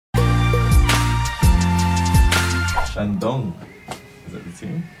Shandong. Is that the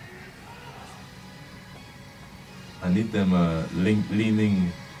team? I need them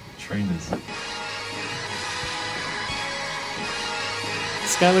leaning trainers.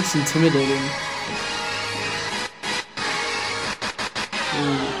 This guy looks intimidating.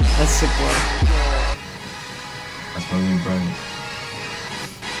 Ooh, that's sick block. That's my new brand.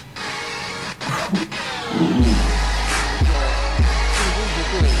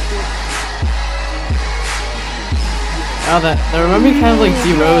 Oh, that reminded me kind of like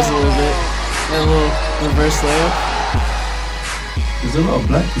D-Rose a little bit. That little reverse layup. There's a lot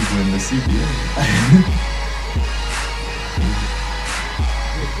of black people in the CBA.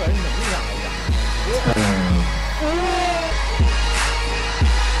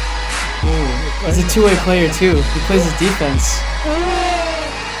 He's a two-way player too. He plays his defense.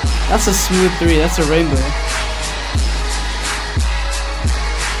 That's a smooth three. That's a rainbow.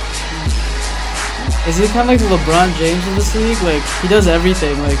 Is he kind of like the LeBron James of this league? Like, he does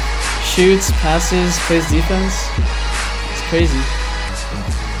everything. Like, shoots, passes, plays defense. It's crazy.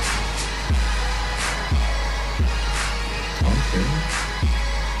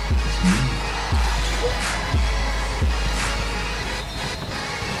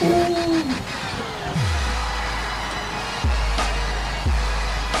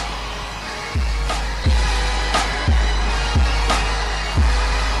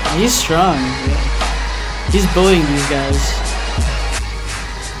 He's strong. Yeah. He's bullying these guys.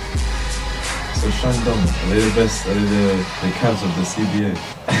 So Shandong, are they the best? Are they the Cavs of the CBA?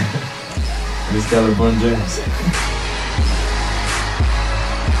 This guy LeBron James.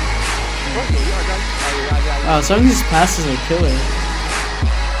 Oh, some of these passes are killer.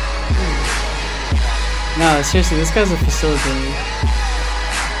 No, seriously, this guy's a facilitator.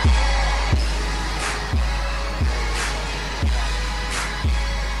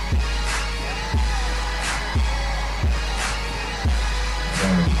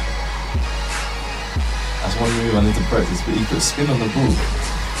 That's one move I need to practice, but he put spin on the ball.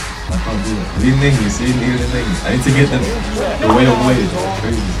 I can't do that. Leaning, you see, leaning. I need to get the way away. It's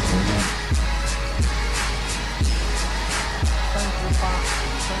crazy.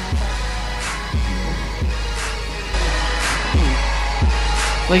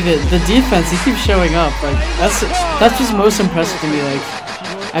 Like the defense, he keeps showing up. Like that's just most impressive to me. Like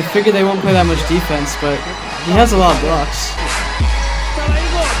I figured they won't play that much defense, but he has a lot of blocks.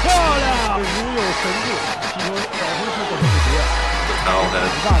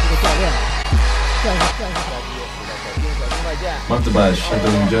 I'm about to buy a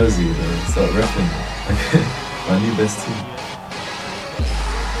Shadow jersey to start repping. My new best team.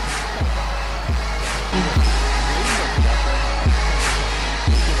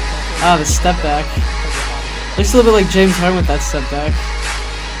 Ah, the step back. Looks a little bit like James Harden with that step back.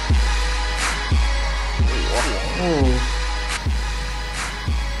 Oh.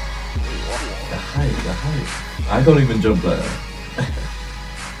 The height. I can't even jump like that.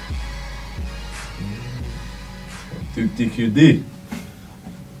 DQD.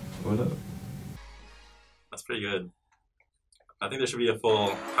 What up? That's pretty good. I think there should be a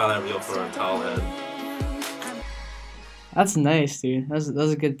full highlight reel for a towel head. That's nice, dude. That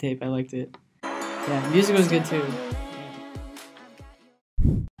was a good tape. I liked it. Yeah, music was good too.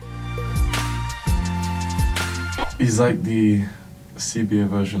 He's like the CBA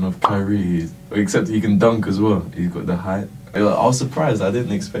version of Kyrie, except he can dunk as well. He's got the height. I was surprised. I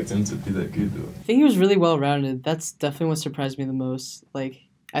didn't expect him to be that good though. I think he was really well-rounded. That's definitely what surprised me the most. Like,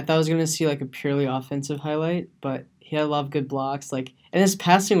 I thought I was going to see like a purely offensive highlight, but he had a lot of good blocks. Like, and his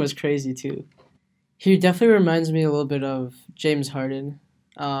passing was crazy too. He definitely reminds me a little bit of James Harden,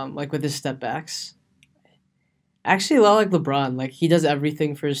 like with his step backs. Actually, a lot like LeBron. Like, he does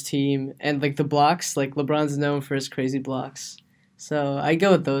everything for his team, and like the blocks, like LeBron's known for his crazy blocks. So I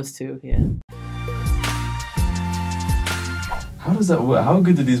go with those two. Yeah. How does that work? How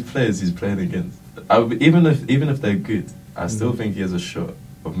good are these players he's playing against? Even if they're good, I still think he has a shot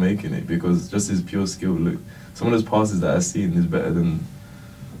of making it because just his pure skill. Look, some of those passes that I've seen is better than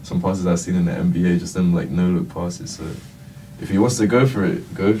some passes I've seen in the NBA. Just them like no look passes. So if he wants to go for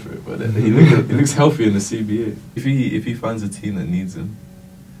it, go for it. But he looks healthy in the CBA. If he finds a team that needs him,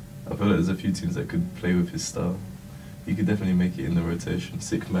 I feel like there's a few teams that could play with his style. He could definitely make it in the rotation.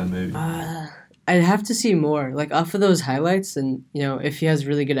 6 man maybe. I'd have to see more. Like, off of those highlights, and, you know, if he has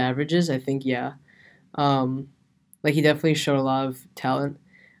really good averages, I think, yeah. Like, he definitely showed a lot of talent.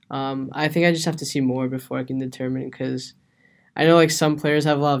 I think I just have to see more before I can determine, because I know, like, some players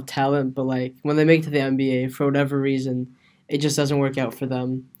have a lot of talent, but, like, when they make it to the NBA, for whatever reason, it just doesn't work out for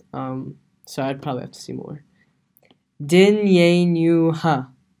them. So I'd probably have to see more. Dingyanyuhang,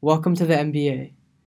 welcome to the NBA.